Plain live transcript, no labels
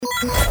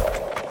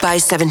Buy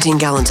 17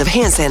 gallons of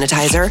hand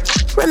sanitizer.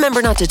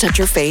 Remember not to touch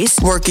your face.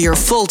 Work your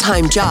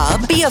full-time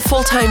job. Be a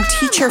full-time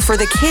teacher for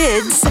the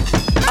kids.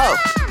 Oh,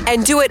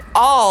 and do it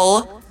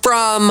all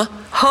from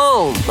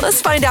home.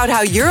 Let's find out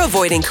how you're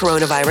avoiding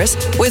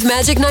coronavirus with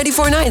Magic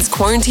 94.9's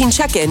Quarantine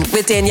Check-In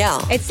with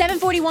Danielle. It's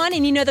 7:41,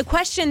 and the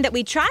question that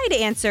we try to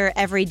answer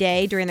every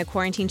day during the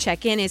Quarantine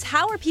Check-In is,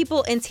 how are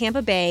people in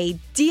Tampa Bay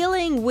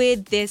dealing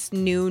with this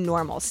new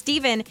normal?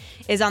 Steven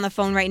is on the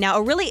phone right now.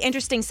 A really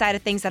interesting side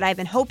of things that I've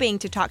been hoping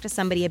to talk to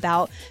somebody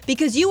about,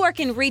 because you work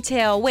in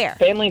retail where?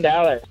 Family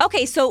Dollar.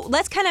 Okay, so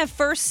let's kind of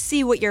first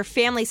see what your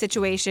family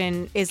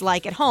situation is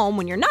like at home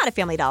when you're not a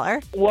Family Dollar.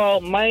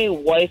 Well, my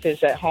wife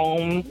is at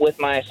home with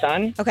my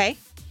son. Okay.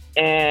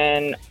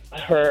 And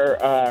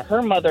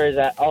her mother is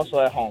also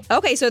at home.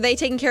 Okay, so are they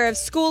taking care of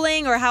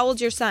schooling, or how old's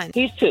your son?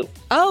 He's 2.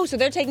 Oh, so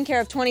they're taking care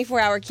of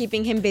 24-hour,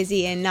 keeping him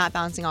busy and not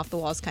bouncing off the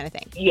walls kind of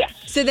thing. Yes.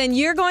 So then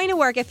you're going to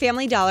work at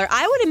Family Dollar.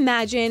 I would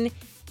imagine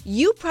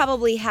you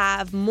probably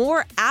have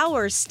more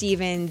hours,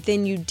 Steven,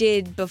 than you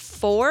did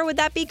before. Would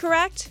that be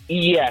correct?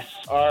 Yes.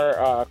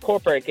 Our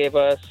corporate gave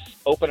us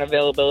open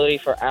availability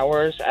for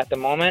hours at the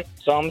moment,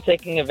 so I'm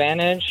taking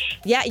advantage.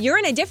 Yeah, you're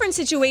in a different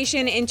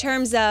situation in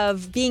terms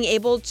of being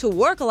able to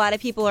work. A lot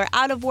of people are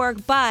out of work,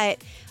 but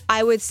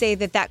I would say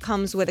that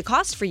comes with a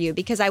cost for you,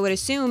 because I would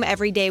assume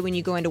every day when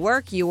you go into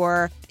work,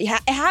 have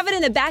it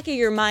in the back of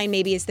your mind,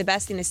 maybe it's the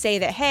best thing to say,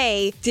 that,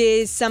 hey,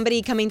 did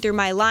somebody coming through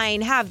my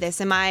line have this?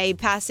 Am I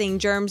passing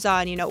germs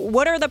on?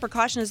 What are the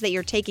precautions that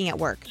you're taking at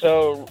work?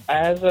 So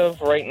as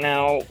of right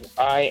now,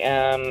 I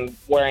am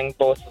wearing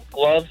both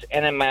gloves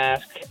and a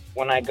mask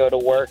when I go to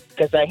work,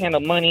 because I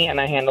handle money and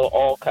I handle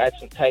all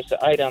types of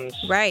items.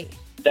 Right.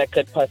 That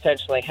could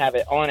potentially have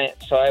it on it.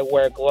 So I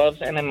wear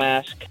gloves and a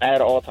mask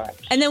at all times.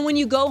 And then when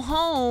you go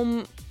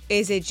home,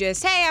 is it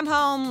just, hey, I'm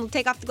home,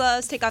 take off the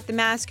gloves, take off the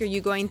mask? Are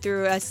you going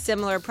through a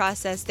similar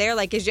process there?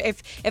 Like,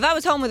 if I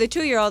was home with a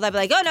 2-year-old, I'd be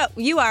like, oh, no,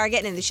 you are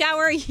getting in the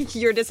shower,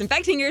 you're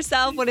disinfecting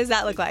yourself. What does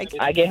that look like?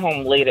 I get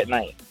home late at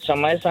night. So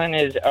my son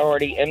is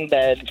already in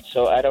bed,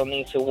 so I don't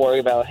need to worry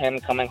about him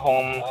coming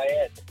home,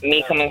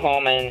 me coming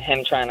home and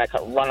him trying to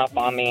run up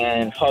on me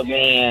and hug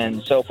me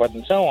and so forth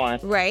and so on.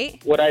 Right.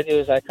 What I do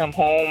is I come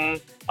home,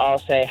 I'll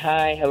say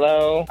hi,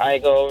 hello, I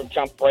go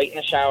jump right in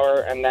the shower,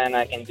 and then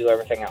I can do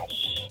everything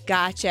else.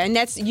 Gotcha. And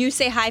you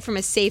say hi from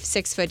a safe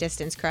 6-foot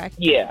distance, correct?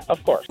 Yeah,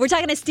 of course. We're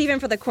talking to Steven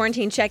for the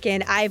Quarantine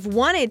Check-In. I've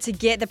wanted to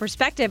get the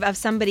perspective of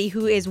somebody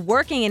who is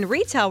working in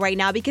retail right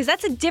now, because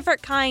that's a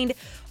different kind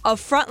of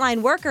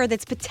frontline worker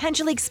that's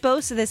potentially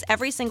exposed to this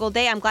every single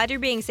day. I'm glad you're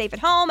being safe at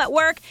home, at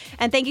work,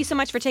 and thank you so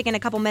much for taking a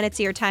couple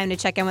minutes of your time to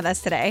check in with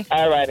us today.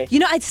 All righty.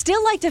 I'd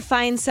still like to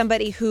find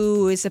somebody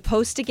who is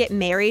supposed to get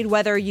married,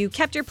 whether you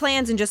kept your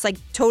plans and just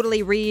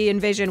totally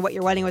re-envisioned what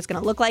your wedding was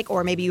going to look like,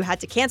 or maybe you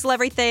had to cancel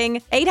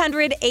everything.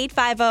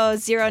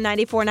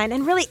 800-850-0949.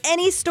 And really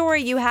any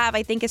story you have,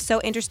 I think, is so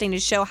interesting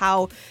to show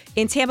how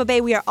in Tampa Bay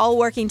we are all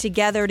working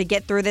together to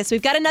get through this.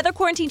 We've got another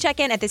Quarantine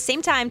Check-In at the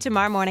same time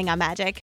tomorrow morning on Magic.